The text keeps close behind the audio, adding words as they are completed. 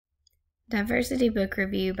Diversity Book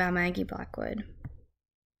Review by Maggie Blackwood.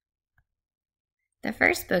 The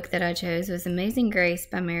first book that I chose was Amazing Grace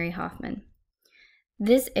by Mary Hoffman.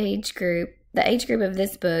 The age group of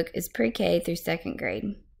this book is pre-K through 2nd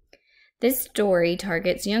grade. This story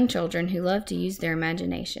targets young children who love to use their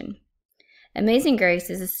imagination. Amazing Grace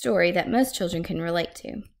is a story that most children can relate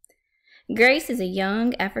to. Grace is a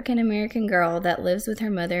young African-American girl that lives with her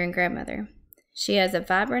mother and grandmother. She has a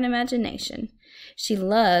vibrant imagination. She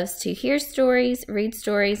loves to hear stories, read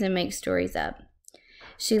stories, and make stories up.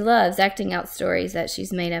 She loves acting out stories that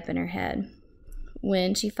she's made up in her head.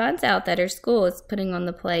 When she finds out that her school is putting on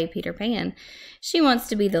the play Peter Pan, she wants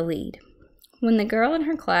to be the lead. When the girl in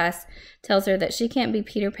her class tells her that she can't be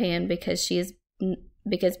Peter Pan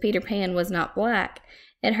because Peter Pan was not black,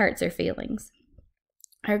 it hurts her feelings.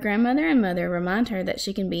 Her grandmother and mother remind her that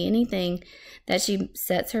she can be anything that she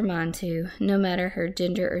sets her mind to, no matter her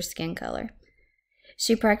gender or skin color.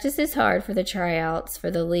 She practices hard for the tryouts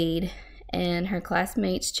for the lead, and her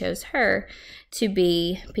classmates chose her to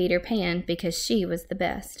be Peter Pan because she was the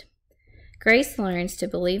best. Grace learns to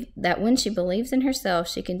believe that when she believes in herself,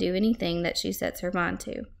 she can do anything that she sets her mind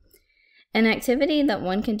to. An activity that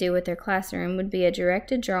one can do with their classroom would be a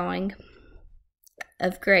directed drawing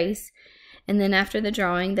of Grace, and then after the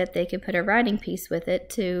drawing that they could put a writing piece with it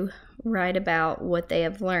to write about what they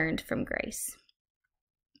have learned from Grace.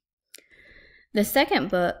 The second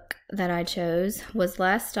book that I chose was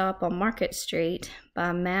Last Stop on Market Street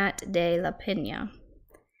by Matt de la Pena.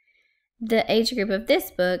 The age group of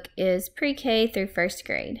this book is pre-K through 1st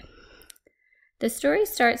grade. The story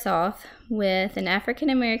starts off with an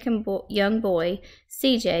African-American young boy,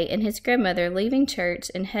 CJ, and his grandmother leaving church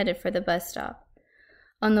and headed for the bus stop.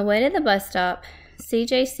 On the way to the bus stop,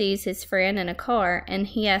 CJ sees his friend in a car, and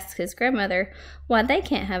he asks his grandmother why they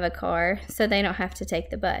can't have a car so they don't have to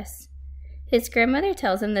take the bus. His grandmother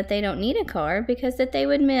tells him that they don't need a car because that they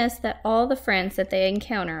would miss all the friends that they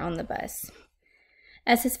encounter on the bus.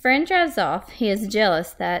 As his friend drives off, he is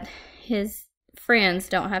jealous that his friends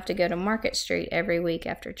don't have to go to Market Street every week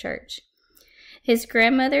after church. His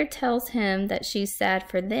grandmother tells him that she's sad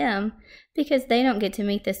for them because they don't get to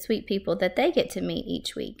meet the sweet people that they get to meet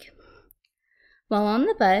each week. While on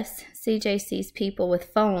the bus, CJ sees people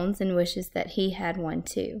with phones and wishes that he had one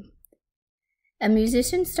too. A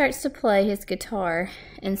musician starts to play his guitar,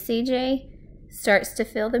 and CJ starts to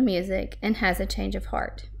feel the music and has a change of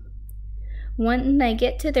heart. When they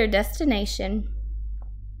get to their destination,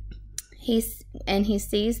 he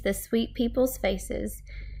sees the sweet people's faces.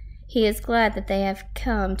 He is glad that they have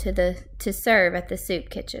come to serve at the soup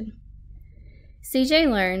kitchen. CJ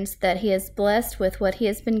learns that he is blessed with what he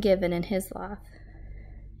has been given in his life.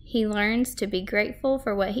 He learns to be grateful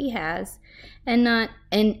for what he has and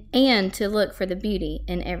to look for the beauty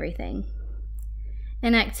in everything.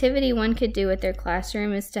 An activity one could do with their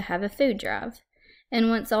classroom is to have a food drive. And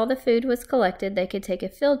once all the food was collected, they could take a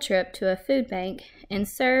field trip to a food bank and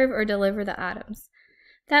serve or deliver the items.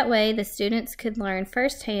 That way, the students could learn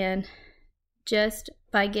firsthand just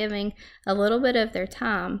by giving a little bit of their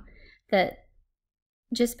time that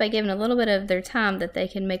they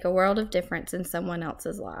can make a world of difference in someone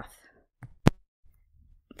else's life.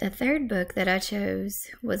 The third book that I chose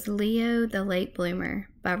was Leo the Late Bloomer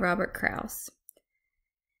by Robert Krause.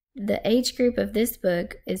 The age group of this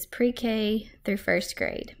book is pre-K through 1st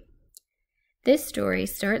grade. This story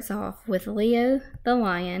starts off with Leo the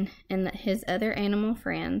lion and his other animal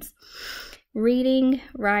friends reading,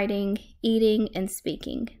 writing, eating, and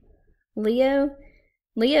speaking.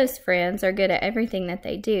 Leo's friends are good at everything that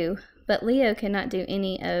they do, but Leo cannot do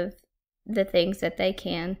any of the things that they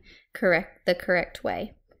can the correct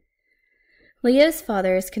way. Leo's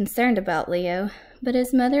father is concerned about Leo, but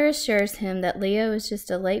his mother assures him that Leo is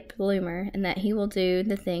just a late bloomer and that he will do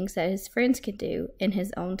the things that his friends can do in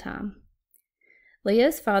his own time.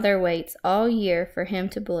 Leo's father waits all year for him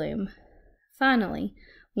to bloom. Finally,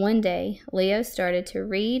 one day, Leo started to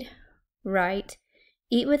read, write,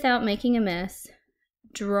 eat without making a mess,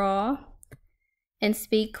 draw, and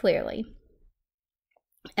speak clearly.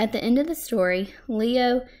 At the end of the story,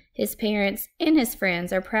 Leo, his parents, and his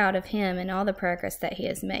friends are proud of him and all the progress that he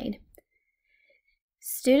has made.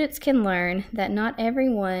 Students can learn that not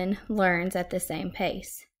everyone learns at the same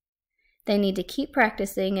pace. They need to keep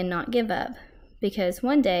practicing and not give up, because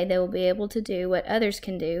one day they will be able to do what others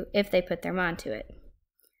can do if they put their mind to it.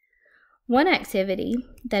 One activity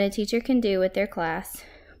that a teacher can do with their class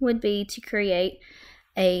would be to create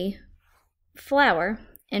a flower,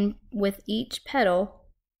 and with each petal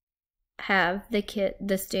have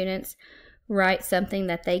the students write something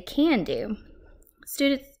that they can do.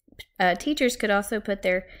 Teachers could also put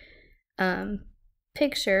their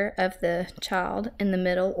picture of the child in the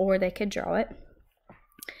middle, or they could draw it.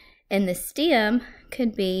 And the stem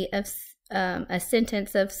could be a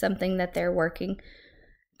sentence of something that they're working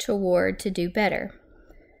toward to do better.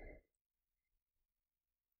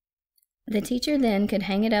 The teacher then could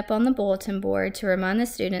hang it up on the bulletin board to remind the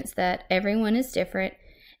students that everyone is different,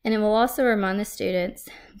 and it will also remind the students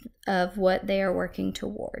of what they are working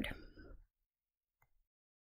toward.